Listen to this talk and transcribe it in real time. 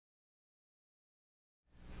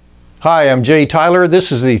Hi, I'm Jay Tyler.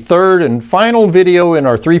 This is the third and final video in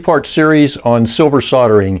our three-part series on silver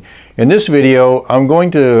soldering. In this video, I'm going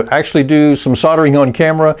to actually do some soldering on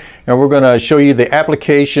camera, and we're going to show you the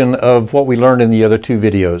application of what we learned in the other two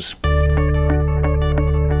videos.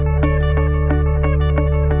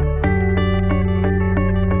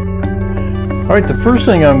 All right, the first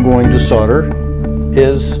thing I'm going to solder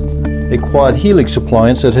is a quad helix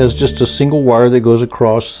appliance that has just a single wire that goes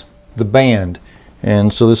across the band.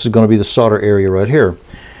 And so this is going to be the solder area right here.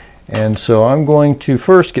 And so I'm going to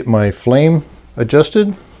first get my flame adjusted.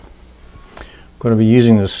 I'm going to be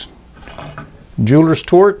using this jeweler's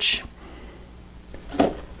torch.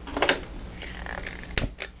 And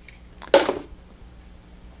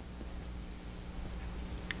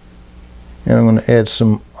I'm going to add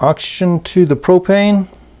some oxygen to the propane.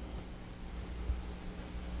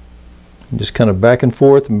 And just kind of back and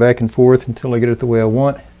forth until I get it the way I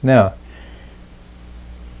want. Now,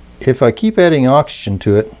 if I keep adding oxygen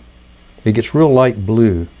to it, it gets real light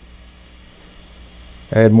blue.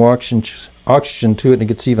 Add more oxygen to it and it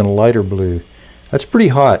gets even lighter blue. That's pretty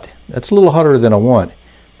hot. That's a little hotter than I want.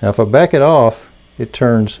 Now if I back it off, it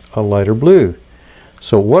turns a lighter blue.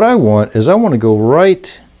 So what I want is I want to go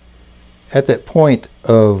right at that point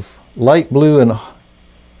of light blue and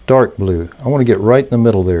dark blue. I want to get right in the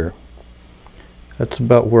middle there. That's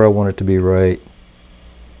about where I want it to be, right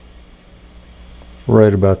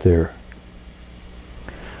about there.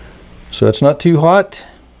 So it's not too hot.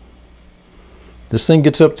 This thing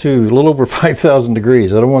gets up to a little over 5,000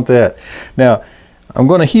 degrees. I don't want that. Now I'm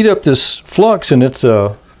going to heat up this flux, and it's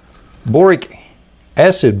a boric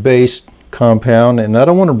acid based compound, and I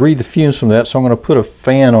don't want to breathe the fumes from that, so I'm going to put a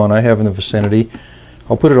fan on I have in the vicinity.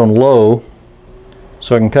 I'll put it on low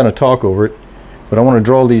so I can kind of talk over it, but I want to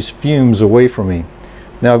draw these fumes away from me.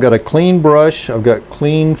 Now I've got a clean brush, I've got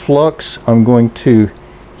clean flux. I'm going to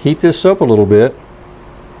heat this up a little bit,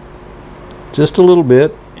 just a little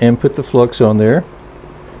bit, and put the flux on there.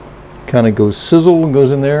 Kind of goes sizzle and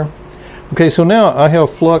goes in there. Okay, so now I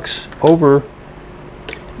have flux over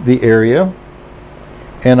the area,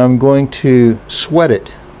 and I'm going to sweat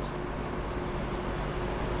it.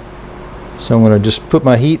 So I'm going to just put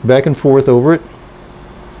my heat back and forth over it.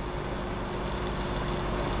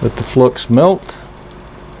 Let the flux melt.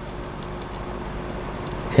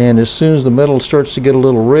 And as soon as the metal starts to get a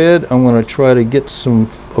little red, I'm going to try to get some,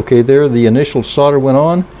 okay, there the initial solder went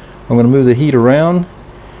on. I'm going to move the heat around.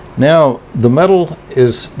 Now the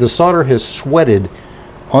the solder has sweated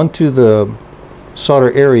onto the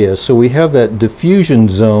solder area, so we have that diffusion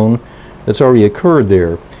zone that's already occurred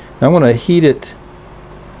there. Now I'm going to heat it,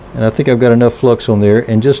 and I think I've got enough flux on there,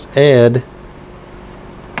 and just add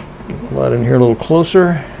a lot in here a little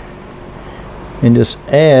closer, and just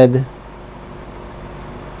add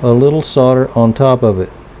a little solder on top of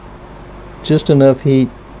it, just enough heat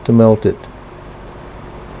to melt it.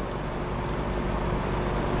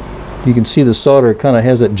 You can see the solder kind of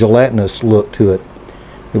has that gelatinous look to it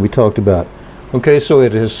that we talked about. Okay, so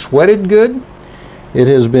it has sweated good. It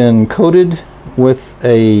has been coated with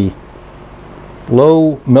a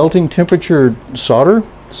low melting temperature solder,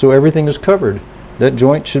 so everything is covered. That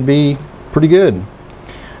joint should be pretty good.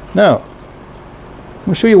 Now I'm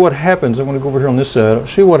going to show you what happens. I'm going to go over here on this side. I'll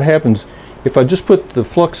show you what happens if I just put the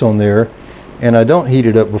flux on there and I don't heat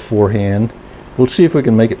it up beforehand. We'll see if we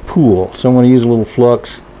can make it pool. So I'm going to use a little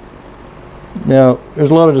flux. Now there's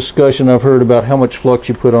a lot of discussion I've heard about how much flux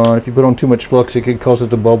you put on. If you put on too much flux, it could cause it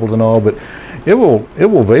to bubble and all, but it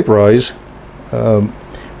will vaporize. I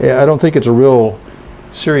don't think it's a real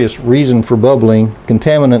serious reason for bubbling.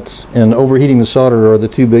 Contaminants and overheating the solder are the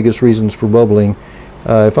two biggest reasons for bubbling.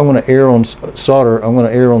 If I'm going to err on solder, I'm going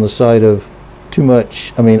to err on the side of too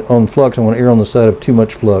much, on flux, I'm going to err on the side of too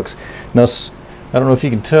much flux. Now, I don't know if you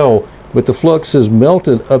can tell, but the flux is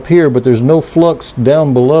melted up here, but there's no flux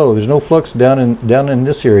down below. There's no flux down in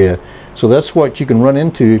this area. So that's what you can run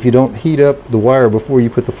into if you don't heat up the wire before you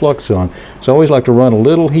put the flux on. So I always like to run a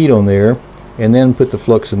little heat on there and then put the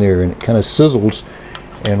flux in there, and it kind of sizzles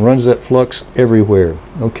and runs that flux everywhere.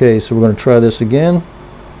 Okay, so we're going to try this again.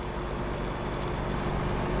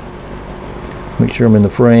 Make sure I'm in the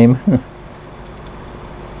frame.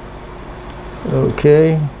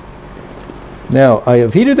 Okay. Now I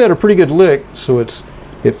have heated that a pretty good lick, so it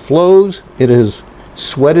flows. It has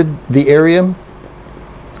sweated the area.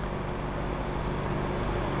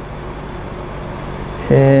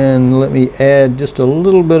 And let me add just a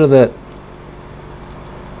little bit of that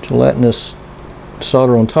gelatinous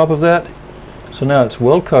solder on top of that. So now it's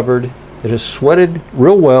well covered. It has sweated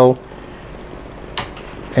real well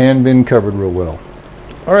and been covered real well.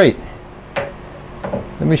 All right,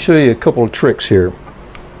 let me show you a couple of tricks here.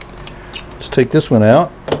 take this one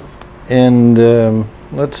out, and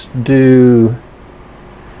let's do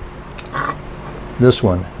this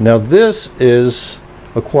one. Now this is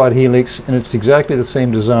a quad helix, and it's exactly the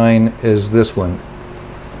same design as this one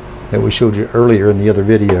that we showed you earlier in the other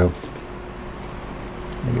video.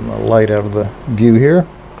 Let me get my light out of the view here.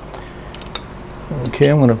 Okay,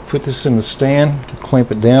 I'm going to put this in the stand,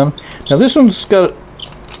 clamp it down. Now this one's got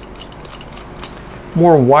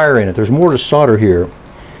more wire in it. There's more to solder here.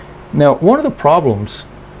 Now one of the problems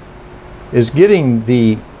is getting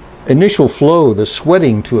the initial flow, the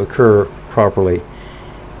sweating, to occur properly.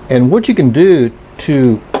 And what you can do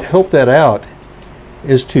to help that out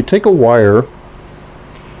is to take a wire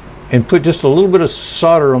and put just a little bit of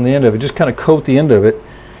solder on the end of it, just kind of coat the end of it,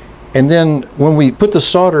 and then when we put the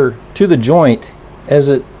solder to the joint, as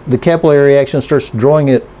the capillary action starts drawing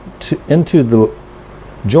it into the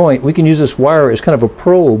joint, we can use this wire as kind of a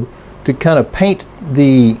probe to kind of paint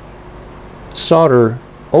the solder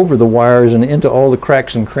over the wires and into all the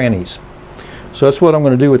cracks and crannies. So that's what I'm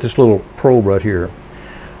going to do with this little probe right here.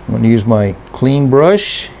 I'm going to use my clean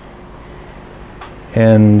brush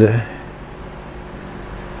and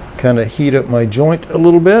kind of heat up my joint a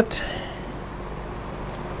little bit.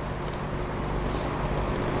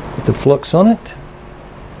 Put the flux on it.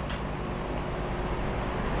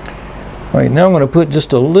 Alright, now I'm going to put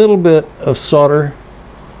just a little bit of solder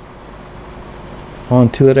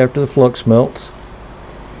onto it after the flux melts.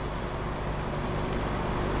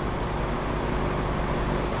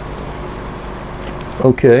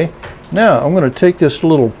 Okay, now I'm going to take this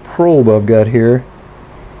little probe I've got here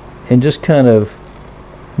and just kind of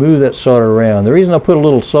move that solder around. The reason I put a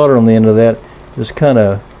little solder on the end of that is kind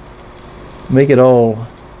of make it all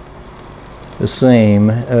the same.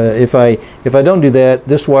 If I don't do that,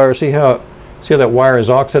 this wire, see how that wire is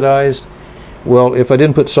oxidized? Well, if I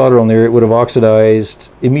didn't put solder on there, it would have oxidized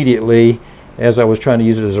immediately as I was trying to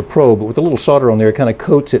use it as a probe. But with a little solder on there, it kind of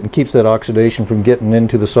coats it and keeps that oxidation from getting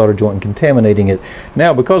into the solder joint and contaminating it.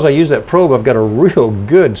 Now, because I use that probe, I've got a real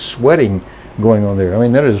good sweating going on there. I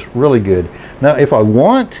mean, that is really good. Now, if I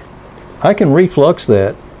want, I can reflux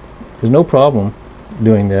that. There's no problem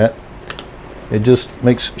doing that. It just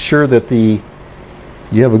makes sure that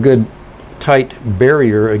you have a good tight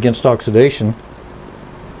barrier against oxidation.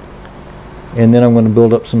 And then I'm going to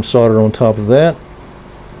build up some solder on top of that.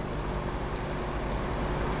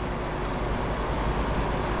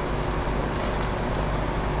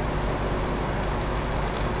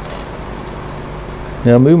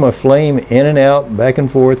 Now move my flame in and out, back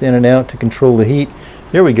and forth, in and out to control the heat.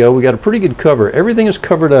 There we go. We got a pretty good cover. Everything is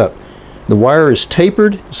covered up. The wire is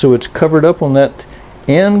tapered, so it's covered up on that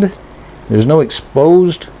end. There's no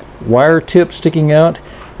exposed wire tip sticking out.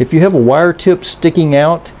 If you have a wire tip sticking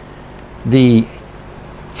out, the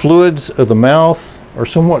fluids of the mouth are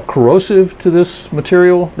somewhat corrosive to this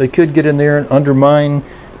material. They could get in there and undermine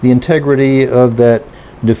the integrity of that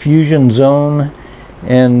diffusion zone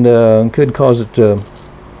and could cause it to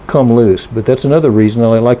come loose. But that's another reason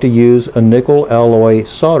I like to use a nickel alloy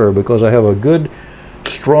solder, because I have a good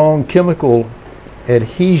strong chemical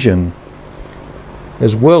adhesion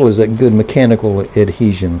as well as that good mechanical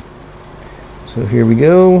adhesion. So here we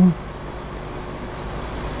go.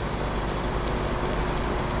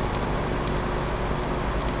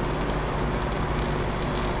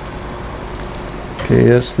 Okay,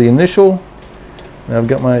 that's the initial. Now I've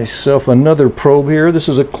got myself another probe here. This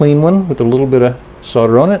is a clean one with a little bit of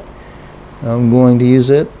solder on it. I'm going to use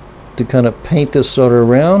it to kind of paint this solder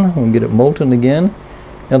around and get it molten again.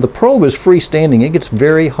 Now the probe is freestanding. It gets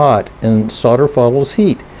very hot and solder follows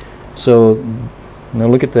heat. So now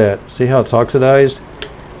look at that. See how it's oxidized?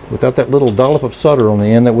 Without that little dollop of solder on the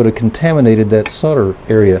end, that would have contaminated that solder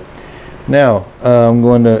area. Now I'm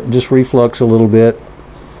going to just reflux a little bit.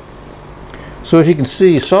 So as you can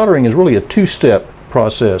see, soldering is really a two-step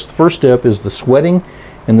process. The first step is the sweating,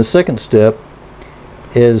 and the second step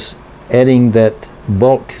is adding that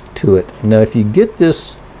bulk to it. Now if you get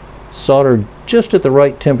this solder just at the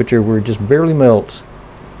right temperature where it just barely melts,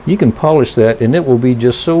 you can polish that and it will be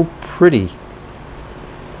just so pretty.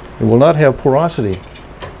 It will not have porosity.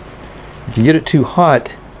 If you get it too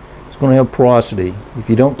hot, it's going to have porosity. If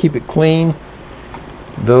you don't keep it clean,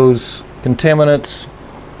 those contaminants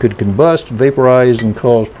could combust, vaporize, and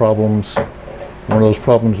cause problems. One of those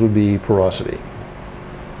problems would be porosity.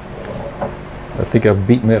 I think I've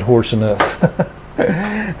beaten that horse enough.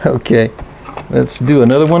 Okay, let's do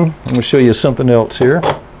another one. I'm going to show you something else here.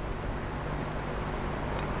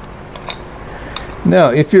 Now,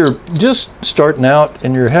 if you're just starting out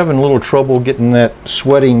and you're having a little trouble getting that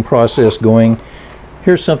sweating process going,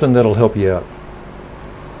 here's something that'll help you out.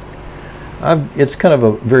 it's kind of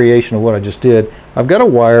a variation of what I just did. I've got a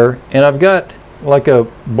wire, and I've got like a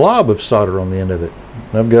blob of solder on the end of it.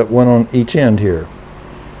 I've got one on each end here.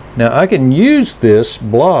 Now I can use this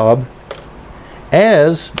blob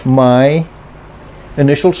as my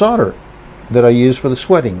initial solder that I use for the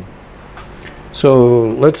sweating. So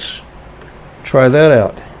let's try that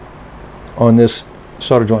out on this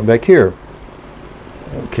solder joint back here.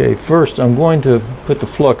 Okay, first I'm going to put the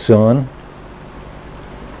flux on.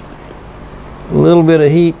 A little bit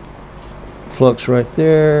of heat, flux right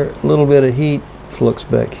there, a little bit of heat, flux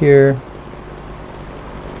back here.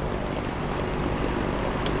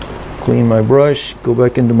 Clean my brush, go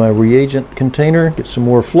back into my reagent container, get some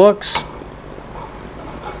more flux.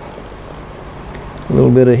 A little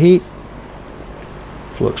bit of heat,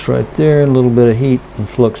 flux right there, a little bit of heat, and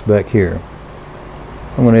flux back here.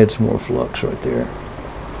 I'm going to add some more flux right there.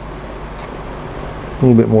 A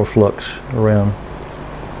little bit more flux around.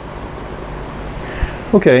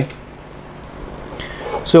 Okay.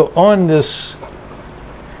 So on this,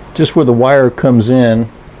 just where the wire comes in,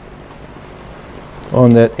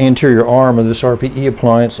 on that anterior arm of this RPE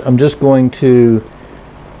appliance, I'm just going to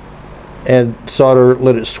add solder,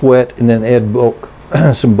 let it sweat, and then add bulk,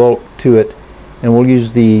 some bulk to it, and we'll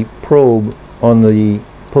use the probe on the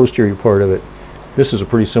posterior part of it. This is a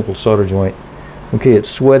pretty simple solder joint. Okay, it's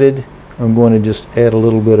sweated. I'm going to just add a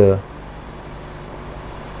little bit of,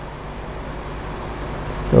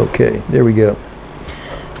 okay, there we go.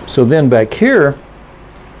 So then back here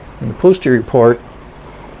in the posterior part,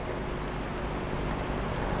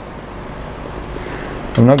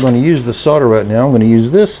 I'm not going to use the solder right now. I'm going to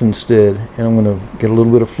use this instead, and I'm going to get a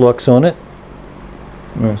little bit of flux on it.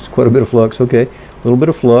 It's quite a bit of flux. Okay, a little bit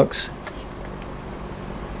of flux.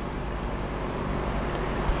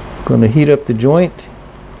 Going to heat up the joint,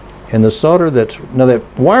 and the solder that's, now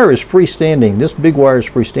that wire is freestanding. This big wire is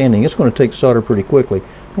freestanding. It's going to take solder pretty quickly.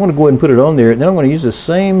 I want to go ahead and put it on there, and then I'm going to use the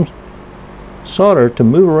same solder to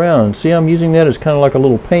move around. See, I'm using that as kind of like a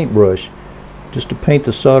little paintbrush, just to paint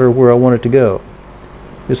the solder where I want it to go.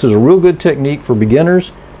 This is a real good technique for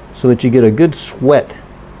beginners so that you get a good sweat,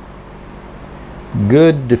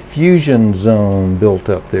 good diffusion zone built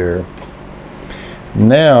up there.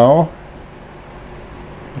 Now,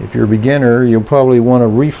 if you're a beginner, you'll probably want a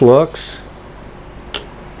reflux.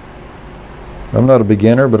 I'm not a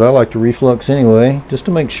beginner, but I like to reflux anyway, just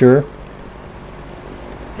to make sure.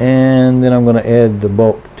 And then I'm going to add the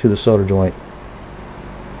bulk to the solder joint.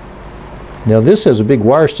 Now this has a big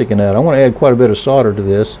wire sticking out. I want to add quite a bit of solder to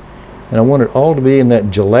this, and I want it all to be in that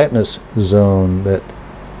gelatinous zone, that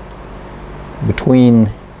between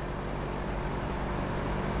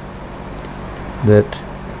that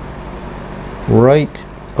right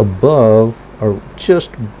above, or just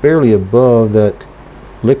barely above that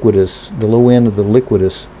liquidus, the low end of the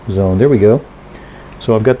liquidus zone. There we go.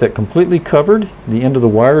 So I've got that completely covered. The end of the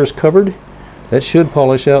wire is covered. That should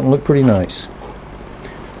polish out and look pretty nice.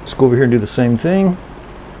 Let's go over here and do the same thing.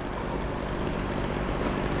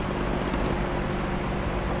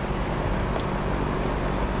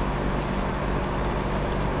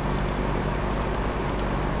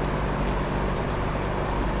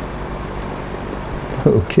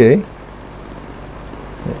 Okay.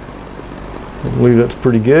 I believe that's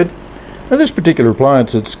pretty good. Now this particular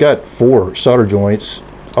appliance, it's got 4 solder joints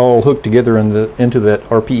all hooked together into that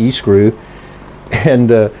RPE screw, and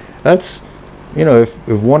that's, you know, if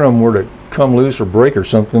one of them were to come loose or break or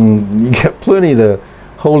something, you got plenty to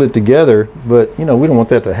hold it together. But you know, we don't want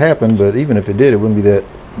that to happen. But even if it did, it wouldn't be that,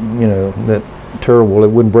 you know, that terrible. It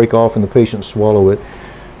wouldn't break off and the patient swallow it.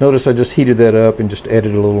 Notice I just heated that up and just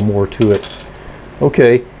added a little more to it.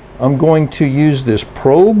 Okay, I'm going to use this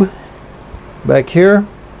probe back here.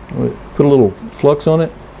 Put a little flux on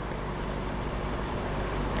it.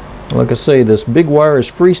 Like I say, this big wire is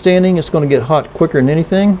freestanding. It's going to get hot quicker than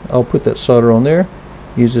anything. I'll put that solder on there.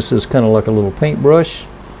 Use this as kind of like a little paintbrush.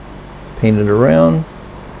 Paint it around.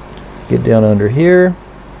 Get down under here.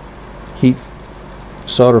 Heat,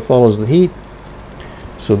 solder follows the heat.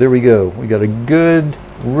 So there we go. We got a good,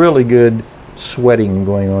 really good sweating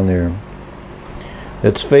going on there.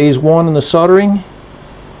 That's phase 1 in the soldering.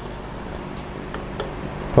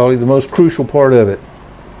 Probably the most crucial part of it.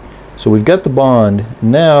 So we've got the bond.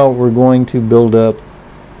 Now we're going to build up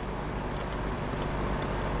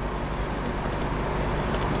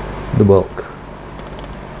the bulk.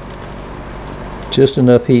 Just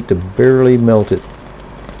enough heat to barely melt it.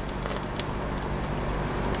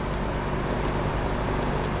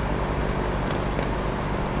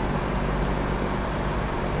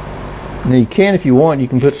 Now you can, if you want, you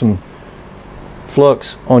can put some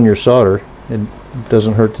flux on your solder. It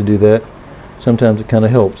doesn't hurt to do that. sometimes it kind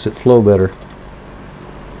of helps it flow better.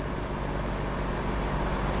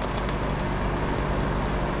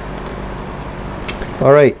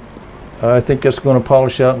 All right, I think that's going to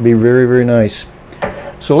polish out and be very, very nice.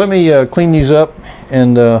 So let me clean these up,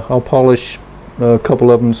 and I'll polish a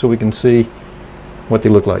couple of them so we can see what they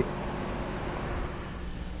look like.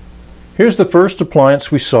 Here's the first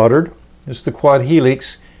appliance we soldered. It's the quad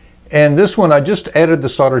helix, and this one I just added the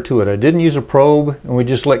solder to it. I didn't use a probe, and we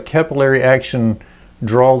just let capillary action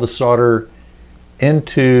draw the solder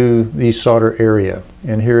into the solder area.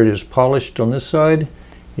 And here it is polished on this side.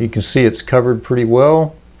 You can see it's covered pretty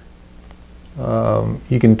well.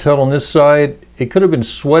 You can tell on this side it could have been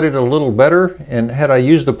sweated a little better, and had I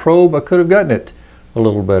used the probe I could have gotten it a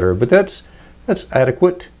little better, but that's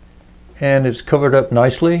adequate, and it's covered up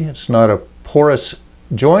nicely. It's not a porous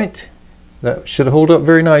joint. That should hold up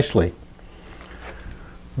very nicely.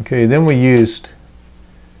 Okay, then we used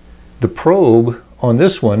the probe on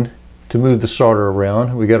this one to move the solder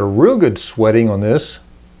around. We got a real good sweating on this,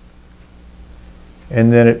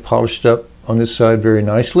 and then it polished up on this side very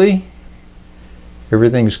nicely.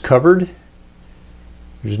 Everything's covered.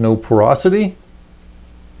 There's no porosity.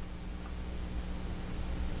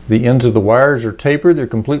 The ends of the wires are tapered. They're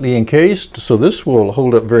completely encased, so this will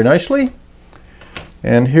hold up very nicely.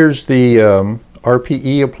 And here's the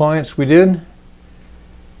RPE appliance we did.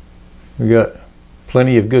 We got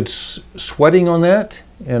plenty of good sweating on that,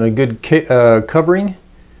 and a good covering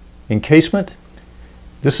encasement.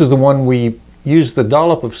 This is the one we used the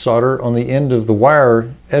dollop of solder on the end of the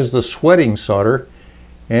wire as the sweating solder,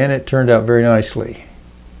 and it turned out very nicely.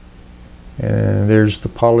 And there's the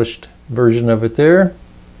polished version of it there.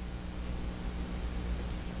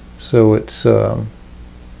 So it's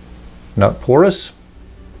not porous,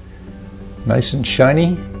 nice and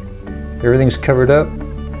shiny. Everything's covered up.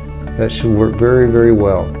 That should work very, very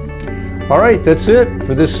well. All right, that's it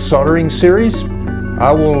for this soldering series.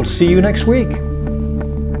 I will see you next week.